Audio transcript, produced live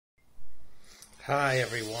Hi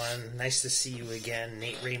everyone, nice to see you again.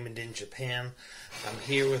 Nate Raymond in Japan. I'm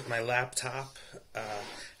here with my laptop.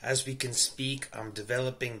 As we can speak, I'm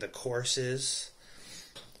developing the courses,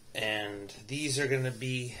 and these are going to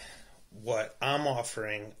be what I'm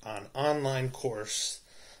offering on online course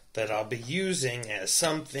that I'll be using as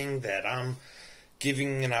something that I'm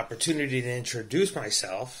giving an opportunity to introduce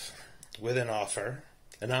myself with an offer.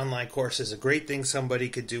 An online course is a great thing somebody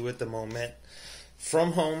could do at the moment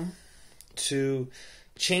from home to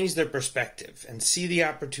change their perspective and see the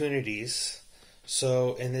opportunities.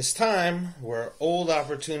 So in this time where old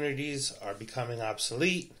opportunities are becoming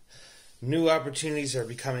obsolete, new opportunities are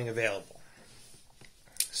becoming available.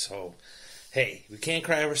 So, hey, we can't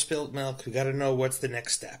cry over spilt milk. We got to know what's the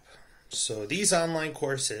next step. So these online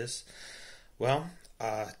courses,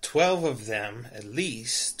 12 of them, at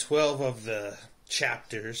least 12 of the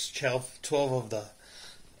chapters, 12 of the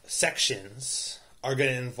sections are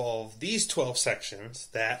going to involve these 12 sections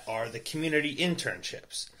that are the community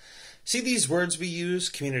internships. See these words we use?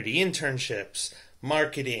 Community internships,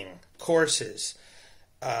 marketing, courses.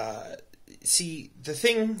 See, the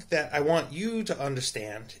thing that I want you to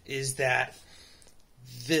understand is that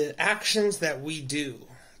the actions that we do,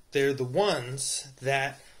 they're the ones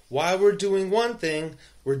that while we're doing one thing,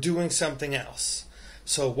 we're doing something else.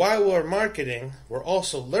 So while we're marketing, we're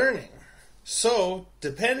also learning. So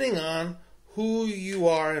depending on who you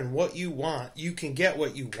are and what you want, you can get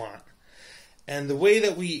what you want. And the way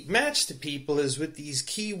that we match to people is with these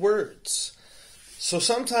key words. So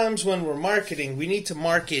sometimes when we're marketing, we need to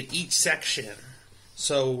market each section.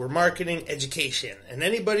 So we're marketing education. And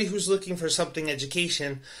anybody who's looking for something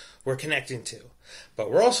education, we're connecting to.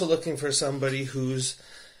 But we're also looking for somebody who's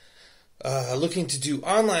looking to do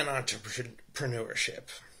online entrepreneurship.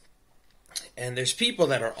 And there's people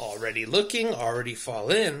that are already looking, already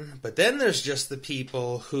fall in, but then there's just the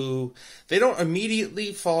people who, they don't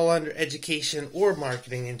immediately fall under education or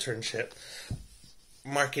marketing internship,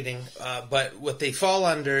 but what they fall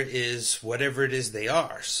under is whatever it is they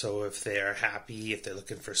are. So if they're happy, if they're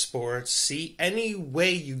looking for sports, see, any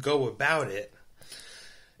way you go about it,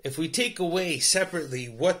 if we take away separately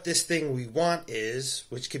what this thing we want is,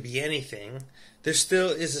 which could be anything, there still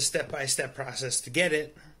is a step-by-step process to get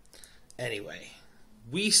it. Anyway,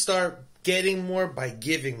 we start getting more by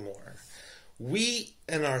giving more. We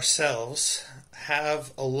and ourselves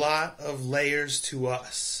have a lot of layers to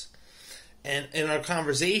us. And in our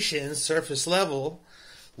conversations, surface level,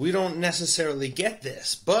 we don't necessarily get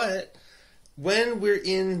this. But when we're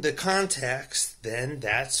in the context, then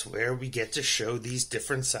that's where we get to show these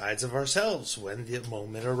different sides of ourselves when the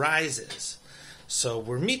moment arises. So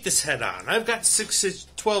we'll meet this head on. I've got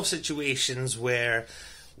 12 situations where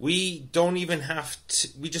we don't even have to,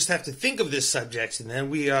 we just have to think of this subject, and then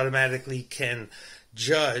we automatically can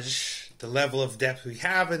judge the level of depth we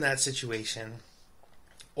have in that situation.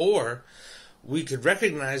 Or we could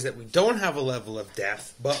recognize that we don't have a level of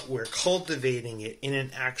depth, but we're cultivating it in an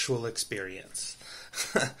actual experience.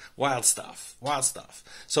 Wild stuff.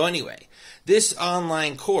 So anyway, this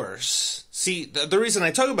online course, see, the reason I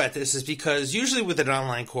talk about this is because usually with an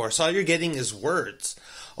online course, all you're getting is words.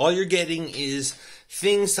 All you're getting is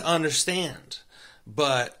things to understand.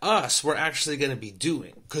 But we're actually going to be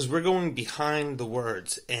doing, because we're going behind the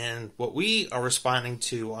words. And what we are responding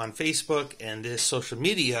to on Facebook and this social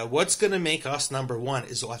media, what's going to make us number one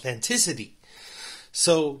is authenticity.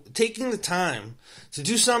 So taking the time to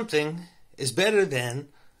do something is better than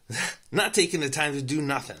not taking the time to do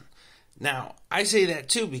nothing. Now, I say that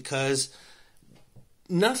too because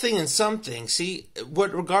nothing and something, see,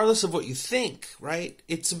 regardless of what you think, right?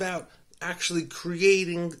 It's about actually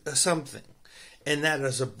creating something. And that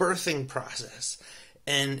is a birthing process.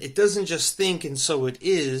 And it doesn't just think and so it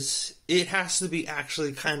is. It has to be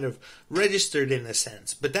actually kind of registered in a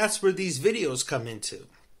sense. But that's where these videos come into.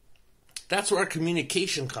 That's where our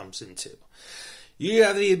communication comes into. You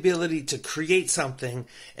have the ability to create something,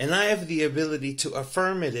 and I have the ability to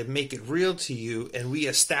affirm it and make it real to you, and we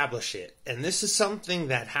establish it. And this is something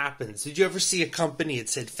that happens. Did you ever see a company that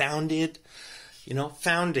said founded? You know,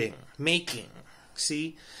 founding, making.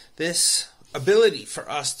 See, this ability for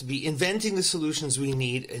us to be inventing the solutions we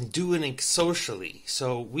need and doing it socially.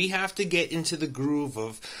 So we have to get into the groove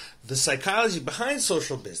of the psychology behind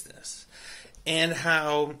social business and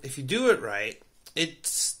how, if you do it right,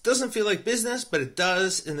 it doesn't feel like business, but it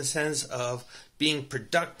does in the sense of being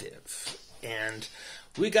productive. And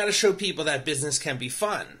we got to show people that business can be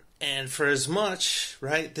fun. And for as much,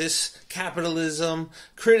 right, this capitalism,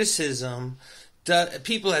 criticism,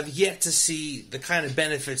 people have yet to see the kind of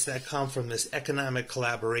benefits that come from this economic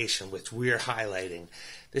collaboration, which we're highlighting.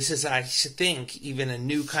 This is, I think, even a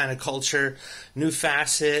new kind of culture, new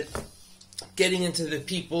facet, getting into the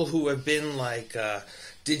people who have been like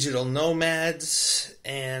digital nomads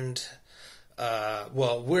and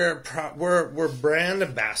well, we're brand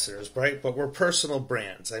ambassadors, right? But we're personal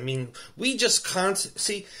brands. I mean, we just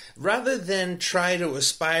see, rather than try to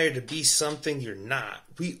aspire to be something you're not,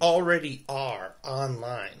 we already are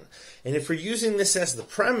online. And if we're using this as the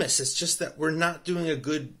premise, it's just that we're not doing a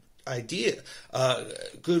good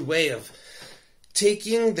good way of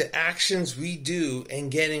taking the actions we do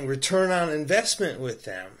and getting return on investment with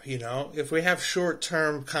them. You know, if we have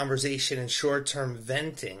short-term conversation and short-term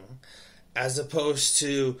venting, as opposed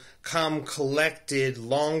to calm, collected,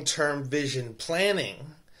 long-term vision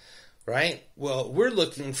planning, right? Well, we're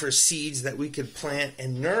looking for seeds that we could plant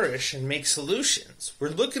and nourish and make solutions. We're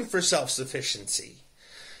looking for self-sufficiency.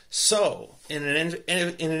 So, in an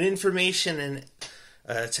information and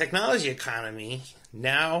technology economy,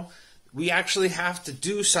 now we actually have to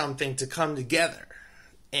do something to come together.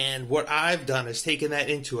 And what I've done is taken that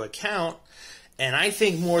into account, and I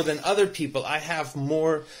think more than other people, I have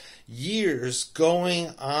more years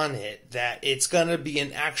going on it that it's going to be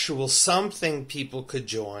an actual something people could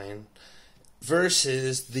join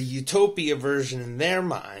versus the utopia version in their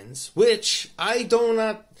minds, which I do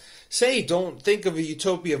not say don't think of a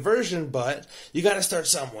utopia version, but you got to start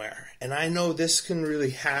somewhere. And I know this can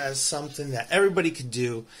really has something that everybody could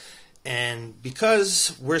do. And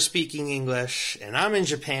because we're speaking English and I'm in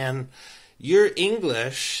Japan, your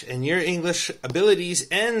English and your English abilities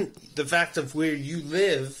and the fact of where you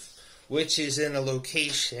live, which is in a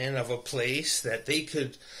location of a place that they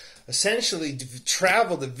could essentially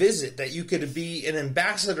travel to visit, that you could be an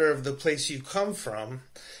ambassador of the place you come from,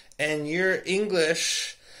 and your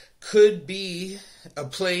English could be a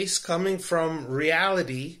place coming from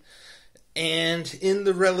reality and in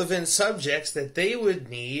the relevant subjects that they would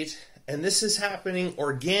need, and this is happening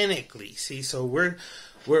organically. See, so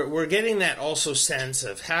we're getting that also sense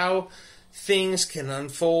of how things can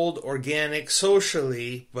unfold organic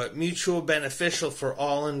socially, but mutual beneficial for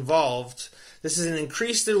all involved. This is an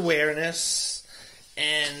increased awareness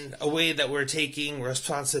and a way that we're taking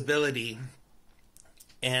responsibility.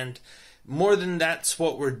 And more than that's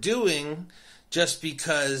what we're doing, just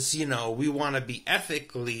because, you know, we want to be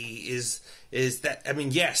ethically is that, I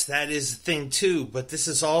mean, yes, that is a thing too, but this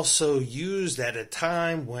is also used at a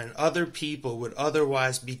time when other people would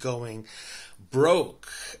otherwise be going broke.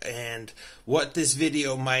 And what this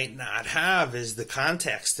video might not have is the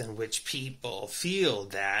context in which people feel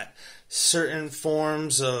that certain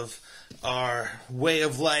forms of our way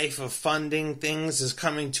of life of funding things is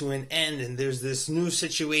coming to an end, and there's this new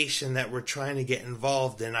situation that we're trying to get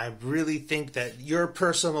involved in. I really think that your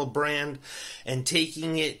personal brand and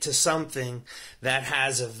taking it to something that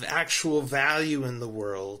has an actual value in the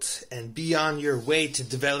world and be on your way to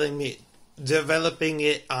developing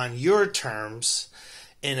it on your terms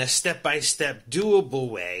in a step-by-step doable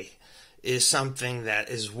way is something that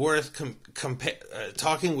is worth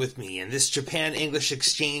talking with me. And this Japan English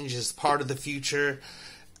exchange is part of the future.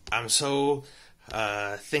 I'm so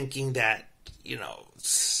thinking that, you know,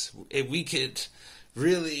 we could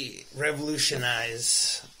really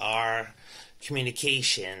revolutionize our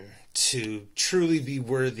communication to truly be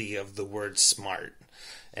worthy of the word smart.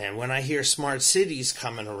 And when I hear smart cities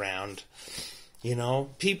coming around, you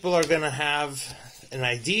know, people are going to have an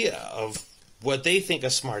idea of what they think a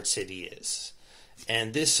smart city is.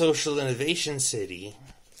 And this social innovation city,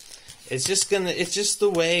 it's just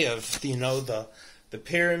the way of, you know, the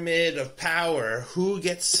pyramid of power, who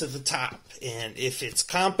gets to the top. And if it's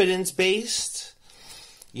competence based,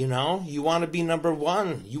 you know, you want to be number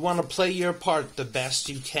one. You want to play your part the best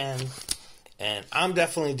you can. And I'm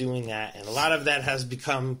definitely doing that. And a lot of that has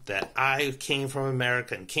become that I came from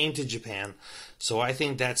America and came to Japan. So I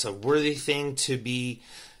think that's a worthy thing to be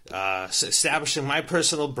establishing my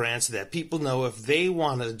personal brand so that people know if they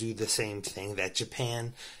want to do the same thing, that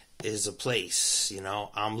Japan is a place. You know,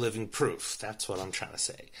 I'm living proof. That's what I'm trying to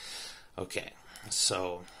say. Okay,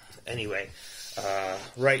 so anyway,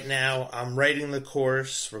 right now I'm writing the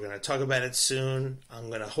course. We're going to talk about it soon. I'm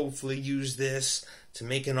going to hopefully use this to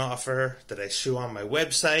make an offer that I show on my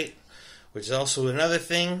website, which is also another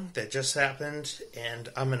thing that just happened, and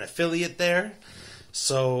I'm an affiliate there.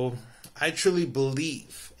 So I truly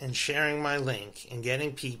believe in sharing my link and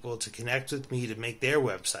getting people to connect with me to make their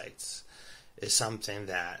websites is something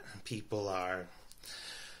that people are...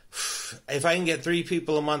 If I can get 3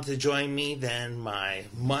 people a month to join me, then my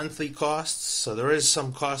monthly costs, so there is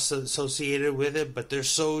some costs associated with it, but they're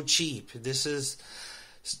so cheap. This is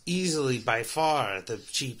easily by far the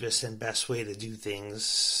cheapest and best way to do things.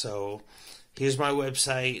 So here's my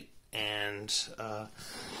website, and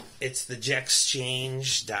it's the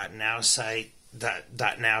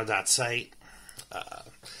jexchange.now.site.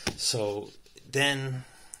 So then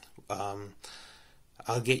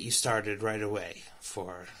I'll get you started right away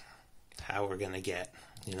for how we're gonna get.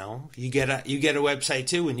 You get a website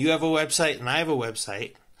too, and you have a website, and I have a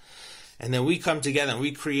website, and then we come together and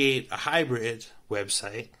we create a hybrid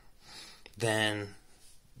website. Then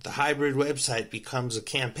the hybrid website becomes a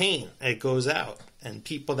campaign. It goes out, and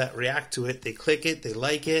people that react to it, they click it, they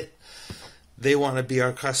like it, they want to be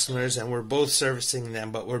our customers, and we're both servicing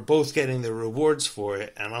them, but we're both getting the rewards for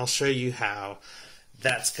it. And I'll show you how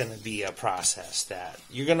that's going to be a process that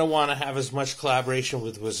you're going to want to have as much collaboration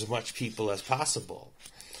with as much people as possible.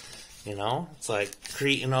 It's like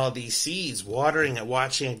creating all these seeds, watering it,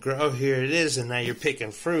 watching it grow. Here it is, and now you're picking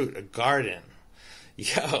fruit, a garden.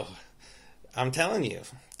 Yo, I'm telling you,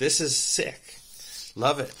 this is sick.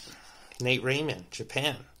 Love it. Nate Raymond,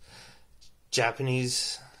 Japan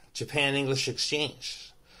English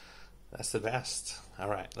exchange. That's the best. All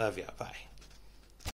right, love ya. Bye.